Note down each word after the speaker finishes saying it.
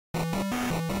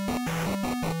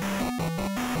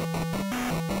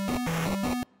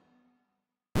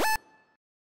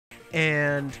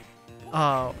and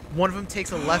one of them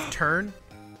takes a left turn.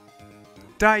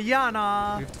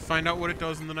 Diana. We have to find out what it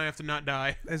does, and then I have to not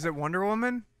die. Is it Wonder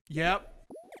Woman? Yep.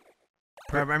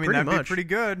 I mean, pretty that'd much. be pretty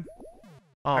good.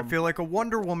 I feel like a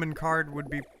Wonder Woman card would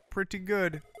be pretty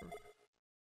good.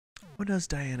 What does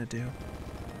Diana do?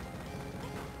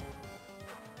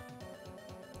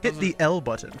 Hit the L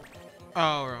button.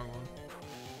 Oh, wrong one.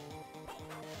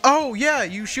 Oh, yeah,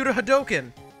 you shoot a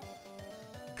Hadoken.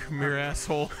 Come here,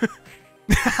 asshole.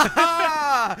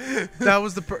 That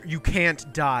was the you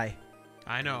can't die.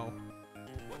 I know.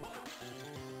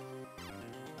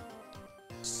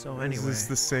 So anyway. Is this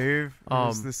the save? Or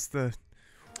is this the...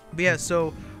 But yeah,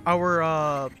 so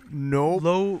our Nope.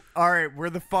 low... Alright, where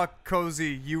the fuck,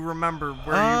 Cozy? You remember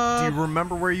where do you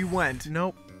remember where you went?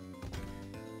 Nope.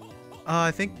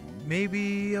 I think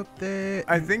maybe up there.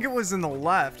 I think it was in the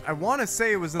left. I want to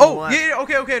say it was in the left. Oh,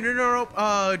 yeah, okay,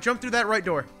 no. Jump through that right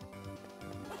door.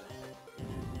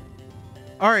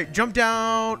 Alright, jump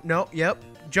down. No, yep.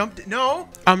 No.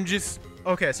 I'm just...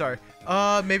 Okay, sorry.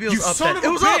 Maybe it was You up son then. of a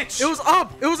It was bitch! up! It was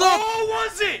up! It was up! Oh,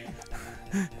 was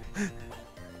it?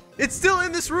 It's still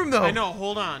in this room, though. I know,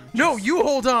 hold on. No, you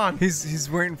hold on. He's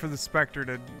waiting for the Spectre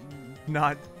to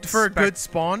not... For a good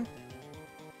spawn.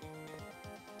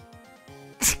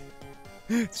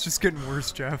 It's just getting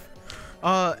worse, Jeff.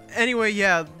 Anyway,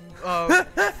 yeah.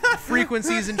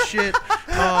 Frequencies and shit.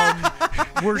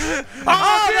 We're...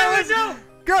 Oh, damn it, no!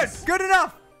 Good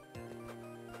enough!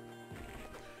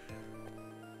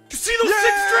 You see those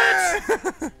six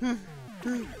strands?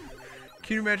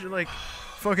 Can you imagine, like,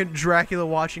 fucking Dracula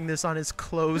watching this on his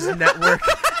closed network?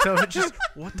 So it just,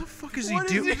 what the fuck is he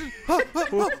doing? Fucking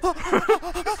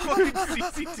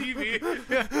CCTV.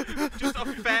 Yeah. Just a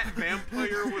fat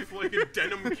vampire with like a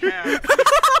denim cap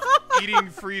eating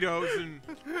Fritos and...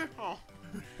 Oh.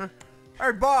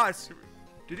 Hey, boss!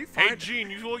 Did he find... Hey, Gene,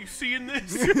 you seeing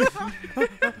this? Is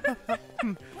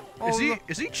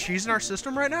he cheesing our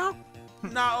system right now?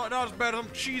 No, not as bad as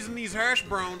I'm cheesing these hash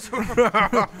browns.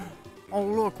 Oh,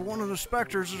 look, one of the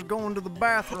Spectres is going to the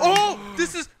bathroom. Oh,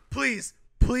 this is... Please.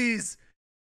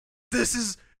 This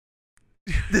is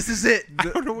it. I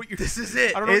don't know what you're... This is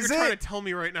it. I don't know what Is you're trying it? to tell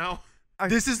me right now.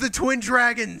 This is the Twin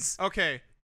Dragons. Okay.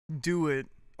 Do it.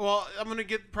 Well, I'm gonna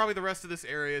get probably the rest of this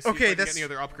area, see Okay, if I can that's- get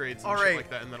any other upgrades and all shit right. like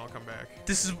that, and then I'll come back.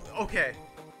 This is... Okay.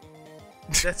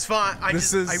 That's fine. I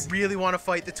really want to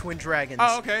fight the Twin Dragons.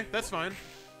 Oh, okay, that's fine.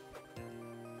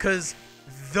 Because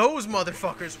those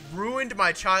motherfuckers ruined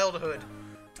my childhood.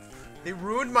 They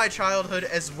ruined my childhood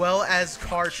as well as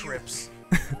car trips.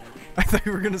 I thought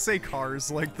you were gonna say Cars,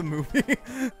 like the movie.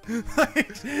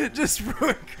 Like,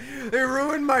 they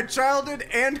ruined my childhood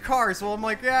and Cars. Well, I'm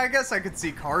like, yeah, I guess I could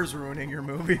see Cars ruining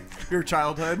your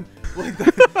childhood. Like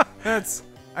that's,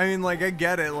 I mean, like, I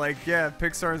get it. Like, yeah,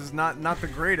 Pixar's is not the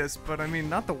greatest, but I mean,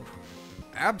 not the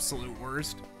absolute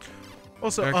worst.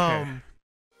 Also, Okay.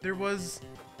 there was...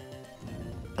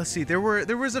 Let's see, there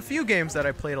was a few games that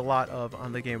I played a lot of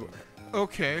on the Game Boy.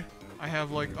 Okay, I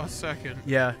have like a second.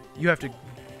 Yeah, you have to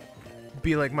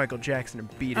be like Michael Jackson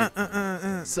and beat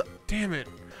it. So, Damn it!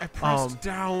 I pressed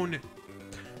down.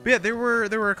 but yeah, there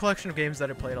were a collection of games that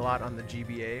I played a lot on the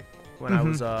GBA when I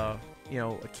was you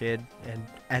know, a kid and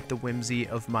at the whimsy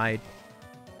of my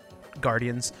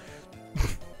guardians.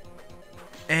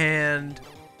 And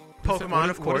Pokemon,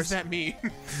 of course. What does that mean?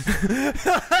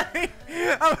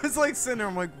 I was like sitting there,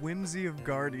 I'm like, Whimsy of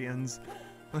Guardians.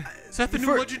 Is that the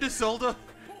new Legend of Zelda?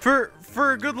 For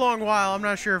a good long while, I'm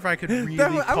not sure if I could really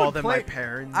call them my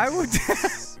parents.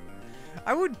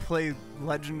 I would play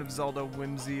Legend of Zelda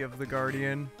Whimsy of the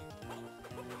Guardian.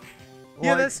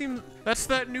 Yeah, Like, that seems... That's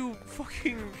that new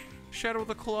fucking Shadow of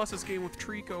the Colossus game with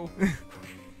Trico.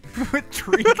 with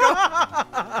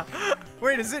Trico?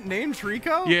 Wait, is it named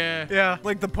Trico? Yeah. Yeah.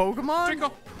 Like the Pokemon?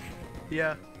 Trico.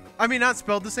 Yeah. I mean, not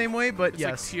spelled the same way, but It's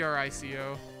yes. like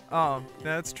Trico. Oh,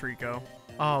 that's Trico.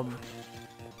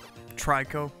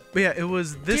 Trico. But yeah, it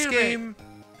was this Damn it. game,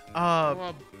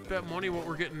 Well, bet money what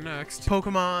we're getting next.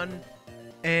 Pokemon,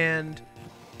 and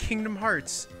Kingdom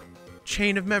Hearts,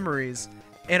 Chain of Memories.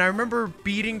 And I remember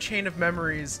beating Chain of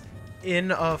Memories in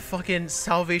a fucking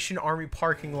Salvation Army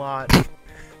parking lot.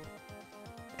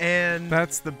 And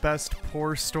That's the best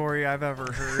poor story I've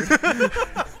ever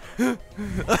heard.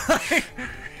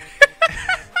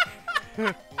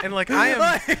 and like I am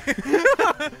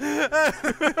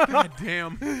God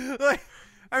damn. Like,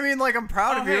 I mean, like, I'm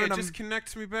proud Oh, of you. hey, And it I'm, just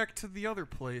connects me back to the other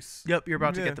place. Yep, you're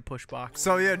about to Yeah. get the push box.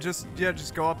 so yeah, just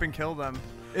go up and kill them.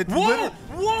 It Whoa!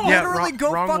 Whoa! Yeah, literally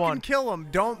go wrong fucking one. kill them.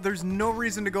 Don't. There's no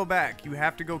reason to go back. You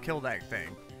have to go kill that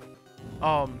thing.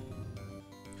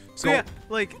 So yeah,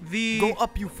 like Go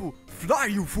up, you fool! Fly,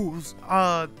 you fools!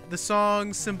 the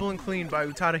song "Simple and Clean" by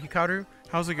Utada Hikaru.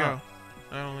 How's it go?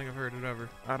 I don't think I've heard it ever.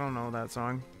 I don't know that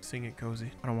song. Sing it, Cozy.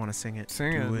 I don't want to sing it.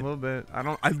 Sing it a little bit.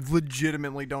 I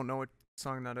legitimately don't know what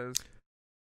song that is.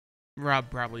 Rob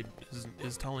probably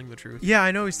is telling the truth. Yeah,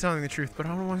 I know he's telling the truth, but I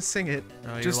don't want to sing it.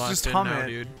 No, you're Just locked in hum now, it.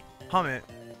 dude. Hum it.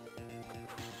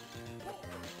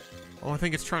 Oh, I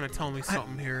think it's trying to tell me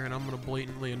something here, and I'm gonna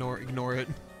blatantly ignore it.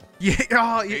 Yeah.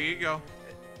 Oh, There yeah. you go.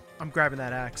 I'm grabbing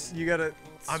that axe. You gotta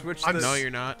switch this. No, you're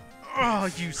not. Oh,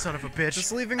 you son of a bitch.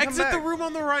 Just leave and come Exit back. the room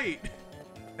on the right.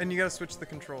 And you gotta switch the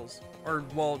controls. Or,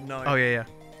 well, no. Oh yeah.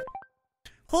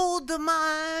 Hold the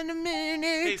mind a Hey,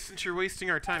 minute. since you're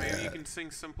wasting our time, maybe you can sing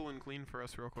 "Simple and Clean" for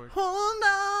us real quick. Hold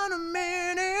on a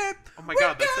minute. Oh my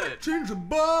God, that's it. Change the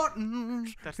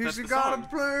buttons. That's He's the gotta song.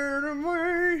 play the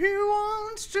way he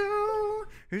wants to.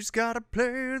 He's gotta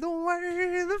play the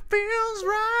way that feels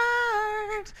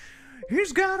right.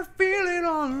 He's gotta feel it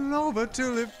all over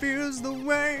till it feels the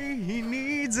way he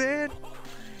needs it.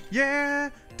 Yeah,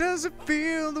 does it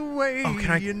feel the way Oh,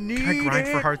 can I grind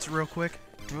for it? hearts real quick?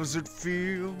 Does it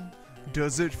feel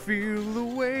the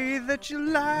way that you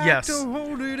like Yes. to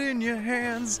hold it in your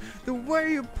hands? The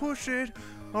way you push it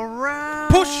around.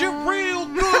 Push it real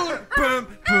good.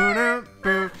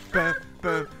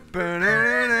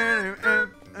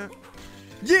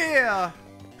 Yeah!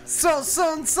 Salt,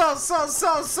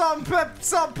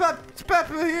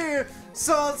 pepper here.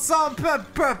 Salt,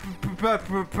 pepper.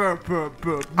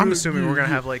 I'm assuming we're gonna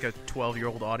have like a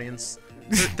 12-year-old audience.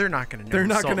 They're not gonna know. They're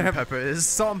not what salt gonna and have pepper is.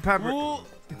 Salt and pepper. Well,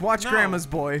 Watch no. Grandma's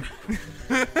Boy.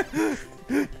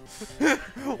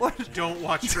 What? Don't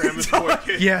watch Grandma's Boy.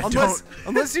 Kid. Yeah,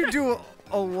 Unless you do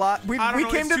a lot. We I don't know,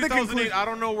 came it's to the 2008. conclusion. I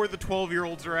don't know where the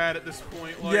 12-year-olds are at this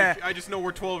point. Like, Yeah. I just know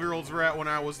where 12-year-olds were at when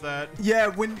I was that. Yeah,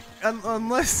 when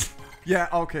unless. Yeah.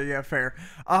 Okay. Yeah. Fair.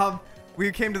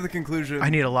 We came to the conclusion. I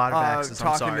need a lot of axes. I'm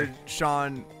Talking sorry. to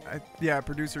Sean,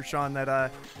 producer Sean,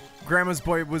 that Grandma's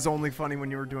Boy was only funny when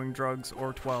you were doing drugs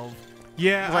or 12.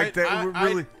 Yeah, Like, that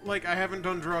really- I haven't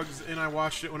done drugs, and I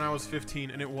watched it when I was 15,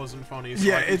 and it wasn't funny. So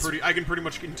Yeah, I can pretty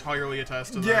much entirely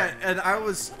attest to that. Yeah, and I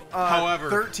was However,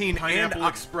 13, Pineapple and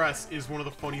Express is one of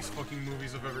the funniest fucking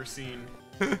movies I've ever seen.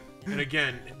 And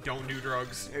again, don't do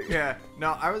drugs. yeah.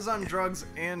 No, I was on drugs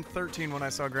and 13 when I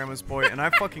saw Grandma's Boy, and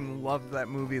I fucking loved that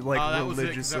movie like That was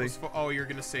it, 'cause religiously. that was oh, you're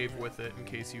gonna save with it in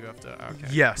case you have to. Okay.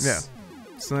 Yes.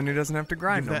 Yeah. So then he doesn't have to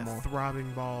grind Give no that more.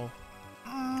 throbbing ball.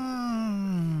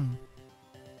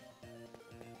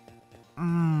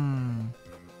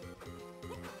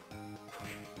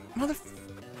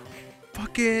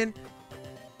 Motherfucking.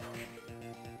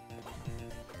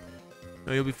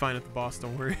 No, you'll be fine at the boss.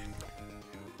 Don't worry.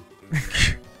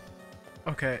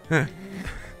 Okay.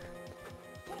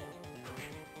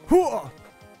 Hooah!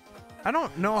 I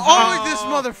don't know how. Oh, this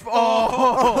motherfucker.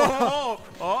 Oh.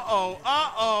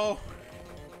 Uh-oh.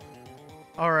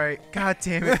 All right. God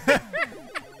damn it.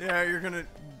 Yeah, you're gonna.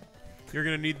 You're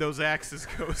gonna need those axes,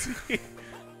 Cozy.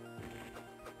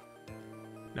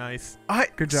 Nice.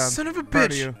 Good job. Son of a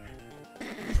Proud of bitch. you.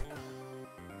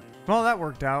 Well, that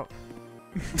worked out.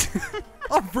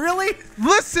 Oh, really?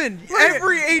 Listen, Look at-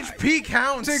 every HP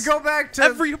counts. To go back to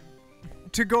every.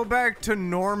 to go back to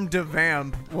Norm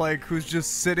DeVamp, like who's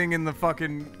just sitting in the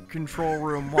fucking control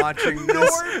room watching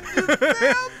this.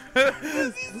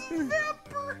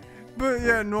 But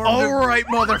yeah, Norm. All right,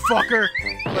 motherfucker.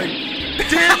 Like,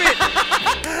 Damn it.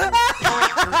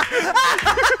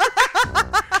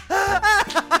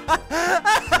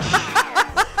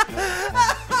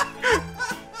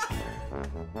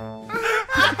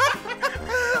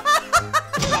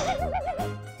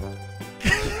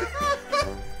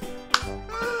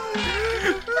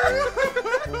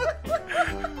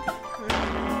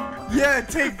 yeah,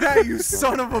 take that, you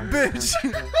son of a bitch.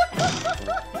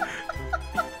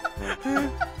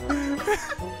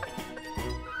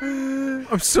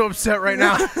 I'm so upset right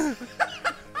now. I'm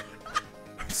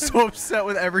so upset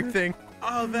with everything.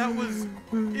 Oh, that was.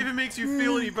 If it makes you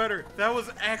feel any better, that was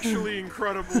actually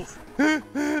incredible.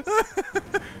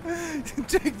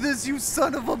 Take this, you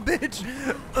son of a bitch.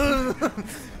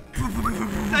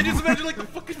 I just imagine like the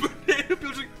fucking banana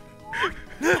peels like.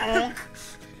 Donk.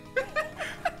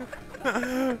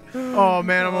 Oh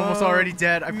man, I'm almost already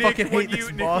dead. I Nick, fucking hate this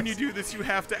Nick, boss. when you do this, you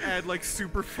have to add like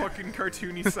super fucking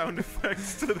cartoony sound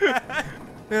effects to that.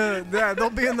 Yeah, they'll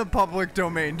be in the public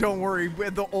domain. Don't worry.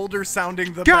 The older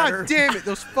sounding, the God better. damn it,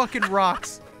 those fucking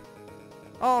rocks.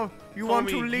 Oh, you want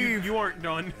to Homie, leave? You aren't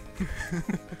done.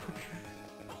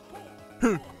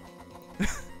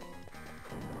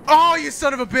 Oh, you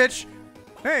son of a bitch.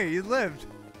 Hey, you lived.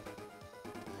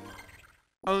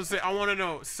 I was gonna say, I want to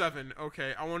know 7.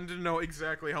 Okay, I wanted to know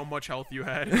exactly how much health you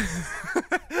had.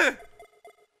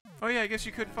 Oh yeah, I guess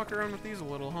you could fuck around with these a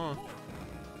little, huh?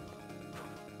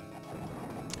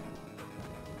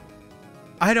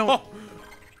 I don't. Oh,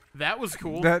 that was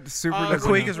cool. That's super A different.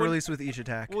 quake is released with each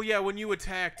attack. Well, yeah, when you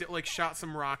attacked, it like shot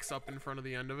some rocks up in front of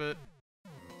the end of it.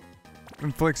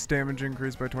 Inflicts damage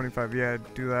increase by 25. Yeah,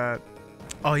 do that.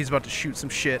 Oh, he's about to shoot some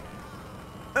shit.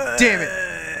 Damn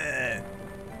it.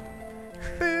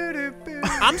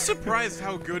 I'm surprised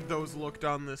how good those looked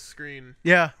on this screen.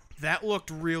 Yeah. That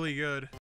looked really good.